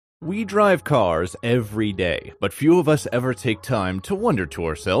We drive cars every day, but few of us ever take time to wonder to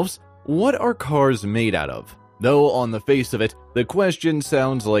ourselves, what are cars made out of? Though on the face of it, the question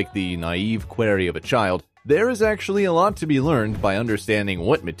sounds like the naive query of a child, there is actually a lot to be learned by understanding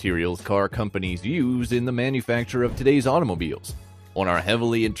what materials car companies use in the manufacture of today's automobiles. On our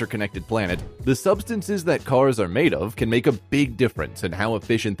heavily interconnected planet, the substances that cars are made of can make a big difference in how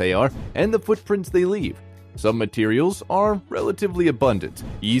efficient they are and the footprints they leave. Some materials are relatively abundant,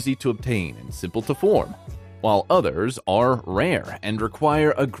 easy to obtain, and simple to form, while others are rare and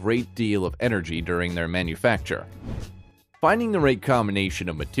require a great deal of energy during their manufacture. Finding the right combination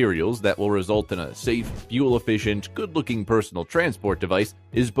of materials that will result in a safe, fuel-efficient, good-looking personal transport device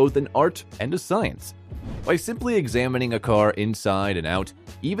is both an art and a science. By simply examining a car inside and out,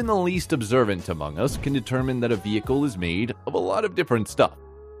 even the least observant among us can determine that a vehicle is made of a lot of different stuff.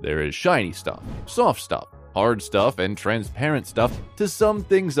 There is shiny stuff, soft stuff, hard stuff, and transparent stuff to sum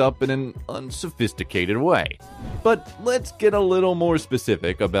things up in an unsophisticated way. But let's get a little more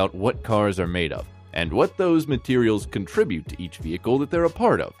specific about what cars are made of, and what those materials contribute to each vehicle that they're a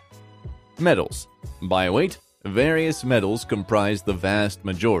part of. Metals. By weight, various metals comprise the vast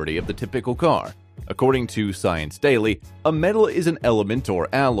majority of the typical car. According to Science Daily, a metal is an element or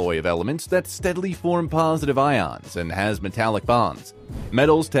alloy of elements that steadily form positive ions and has metallic bonds.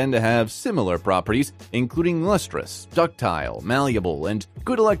 Metals tend to have similar properties, including lustrous, ductile, malleable, and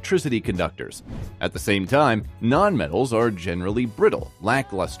good electricity conductors. At the same time, nonmetals are generally brittle,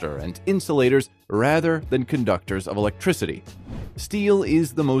 lackluster, and insulators rather than conductors of electricity. Steel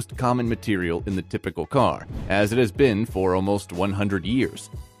is the most common material in the typical car, as it has been for almost 100 years.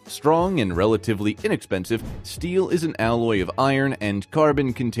 Strong and relatively inexpensive, steel is an alloy of iron and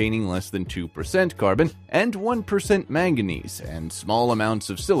carbon containing less than 2% carbon and 1% manganese and small amounts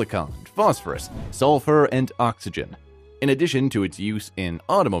of silicon, phosphorus, sulfur, and oxygen. In addition to its use in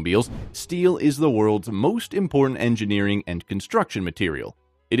automobiles, steel is the world's most important engineering and construction material.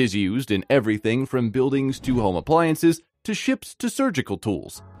 It is used in everything from buildings to home appliances to ships to surgical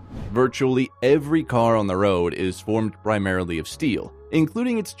tools. Virtually every car on the road is formed primarily of steel,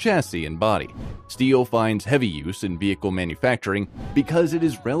 including its chassis and body. Steel finds heavy use in vehicle manufacturing because it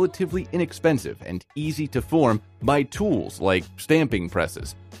is relatively inexpensive and easy to form by tools like stamping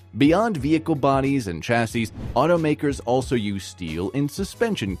presses. Beyond vehicle bodies and chassis, automakers also use steel in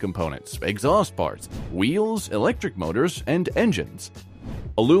suspension components, exhaust parts, wheels, electric motors, and engines.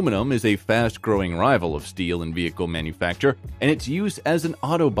 Aluminum is a fast-growing rival of steel in vehicle manufacture, and its use as an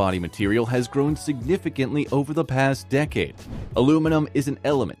auto body material has grown significantly over the past decade. Aluminum is an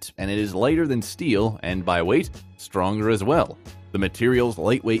element, and it is lighter than steel, and by weight, stronger as well. The material's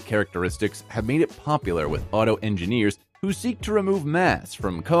lightweight characteristics have made it popular with auto engineers who seek to remove mass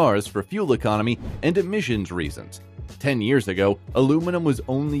from cars for fuel economy and emissions reasons. 10 years ago, aluminum was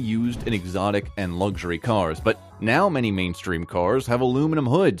only used in exotic and luxury cars, but now many mainstream cars have aluminum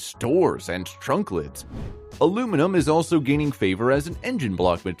hoods, doors, and trunk lids. Aluminum is also gaining favor as an engine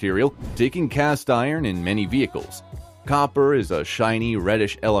block material, taking cast iron in many vehicles. Copper is a shiny,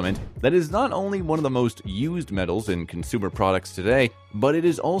 reddish element that is not only one of the most used metals in consumer products today, but it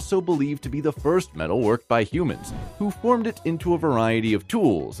is also believed to be the first metal worked by humans, who formed it into a variety of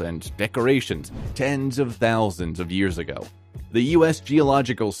tools and decorations tens of thousands of years ago. The U.S.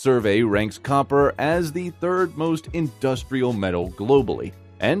 Geological Survey ranks copper as the third most industrial metal globally,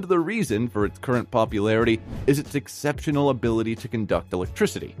 and the reason for its current popularity is its exceptional ability to conduct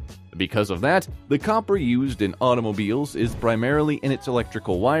electricity. Because of that, the copper used in automobiles is primarily in its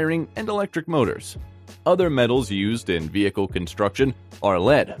electrical wiring and electric motors. Other metals used in vehicle construction are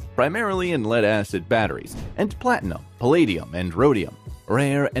lead, primarily in lead-acid batteries, and platinum, palladium, and rhodium,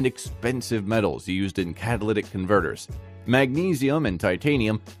 rare and expensive metals used in catalytic converters. Magnesium and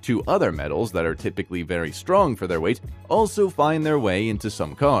titanium, two other metals that are typically very strong for their weight, also find their way into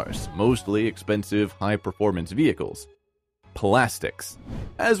some cars, mostly expensive, high-performance vehicles. Plastics.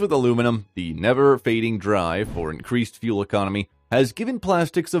 As with aluminum, the never-fading drive for increased fuel economy has given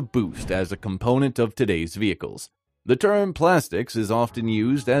plastics a boost as a component of today's vehicles. The term plastics is often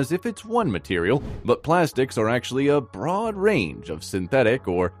used as if it's one material, but plastics are actually a broad range of synthetic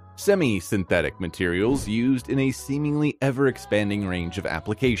or semi-synthetic materials used in a seemingly ever-expanding range of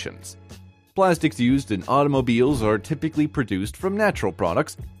applications. Plastics used in automobiles are typically produced from natural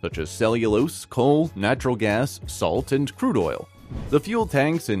products such as cellulose, coal, natural gas, salt, and crude oil. The fuel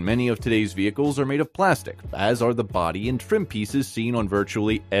tanks in many of today's vehicles are made of plastic, as are the body and trim pieces seen on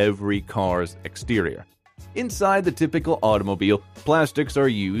virtually every car's exterior. Inside the typical automobile, plastics are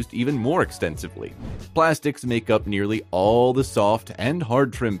used even more extensively. Plastics make up nearly all the soft and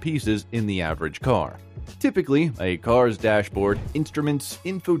hard trim pieces in the average car. Typically, a car's dashboard, instruments,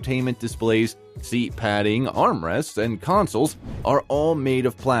 infotainment displays, seat padding, armrests, and consoles are all made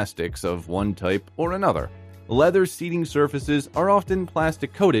of plastics of one type or another. Leather seating surfaces are often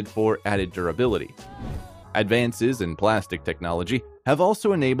plastic-coated for added durability. Advances in plastic technology have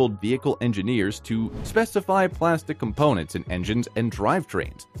also enabled vehicle engineers to specify plastic components in engines and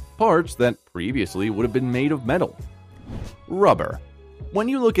drivetrains, parts that previously would have been made of metal. Rubber. When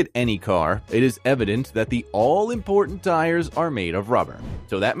you look at any car, it is evident that the all-important tires are made of rubber,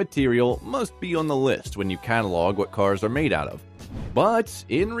 so that material must be on the list when you catalog what cars are made out of. But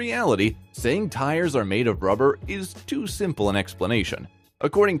in reality, saying tires are made of rubber is too simple an explanation.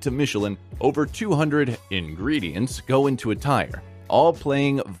 According to Michelin, over 200 ingredients go into a tire, all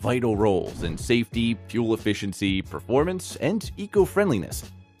playing vital roles in safety, fuel efficiency, performance, and eco-friendliness.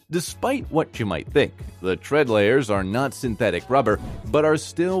 Despite what you might think, the tread layers are not synthetic rubber, but are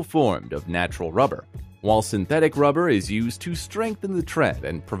still formed of natural rubber. While synthetic rubber is used to strengthen the tread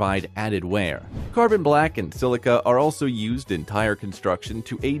and provide added wear, carbon black and silica are also used in tire construction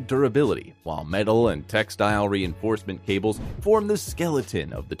to aid durability, while metal and textile reinforcement cables form the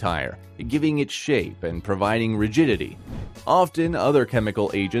skeleton of the tire, giving it shape and providing rigidity. Often, other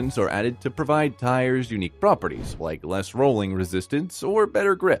chemical agents are added to provide tires unique properties, like less rolling resistance or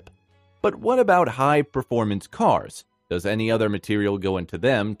better grip. But what about high-performance cars? Does any other material go into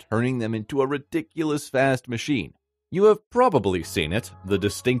them, turning them into a ridiculous fast machine? You have probably seen it, the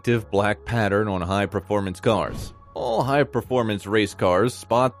distinctive black pattern on high-performance cars. All high-performance race cars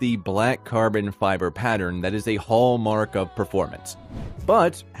spot the black carbon fiber pattern that is a hallmark of performance.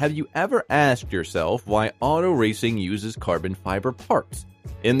 But have you ever asked yourself why auto racing uses carbon fiber parts?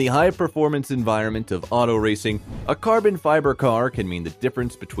 In the high-performance environment of auto racing, a carbon fiber car can mean the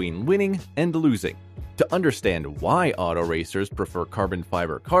difference between winning and losing. To understand why auto racers prefer carbon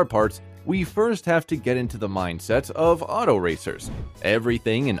fiber car parts, we first have to get into the mindset of auto racers.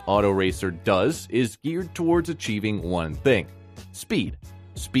 Everything an auto racer does is geared towards achieving one thing: speed.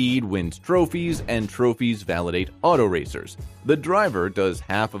 Speed wins trophies, and trophies validate auto racers. The driver does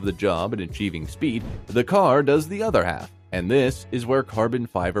half of the job in achieving speed, the car does the other half, and this is where carbon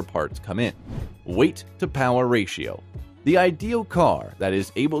fiber parts come in. Weight to power ratio. The ideal car that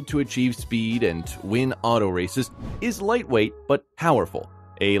is able to achieve speed and win auto races is lightweight but powerful.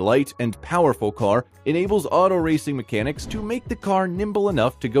 A light and powerful car enables auto racing mechanics to make the car nimble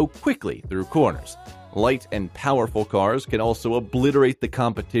enough to go quickly through corners. Light and powerful cars can also obliterate the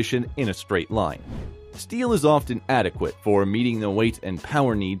competition in a straight line. Steel is often adequate for meeting the weight and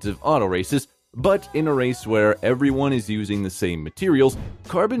power needs of auto races, but in a race where everyone is using the same materials,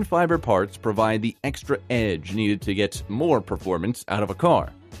 carbon fiber parts provide the extra edge needed to get more performance out of a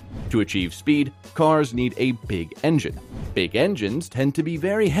car. To achieve speed, cars need a big engine. Big engines tend to be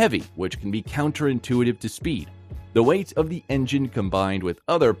very heavy, which can be counterintuitive to speed. The weight of the engine combined with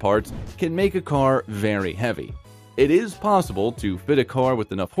other parts can make a car very heavy. It is possible to fit a car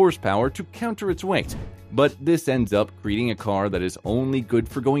with enough horsepower to counter its weight, but this ends up creating a car that is only good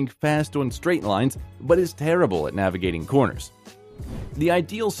for going fast on straight lines, but is terrible at navigating corners. The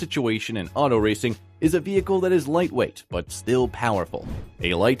ideal situation in auto racing is a vehicle that is lightweight, but still powerful.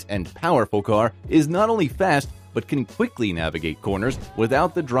 A light and powerful car is not only fast, but can quickly navigate corners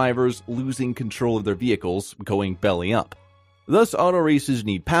without the drivers losing control of their vehicles going belly up. Thus, auto races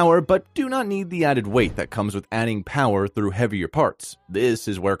need power, but do not need the added weight that comes with adding power through heavier parts. This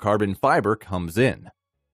is where carbon fiber comes in.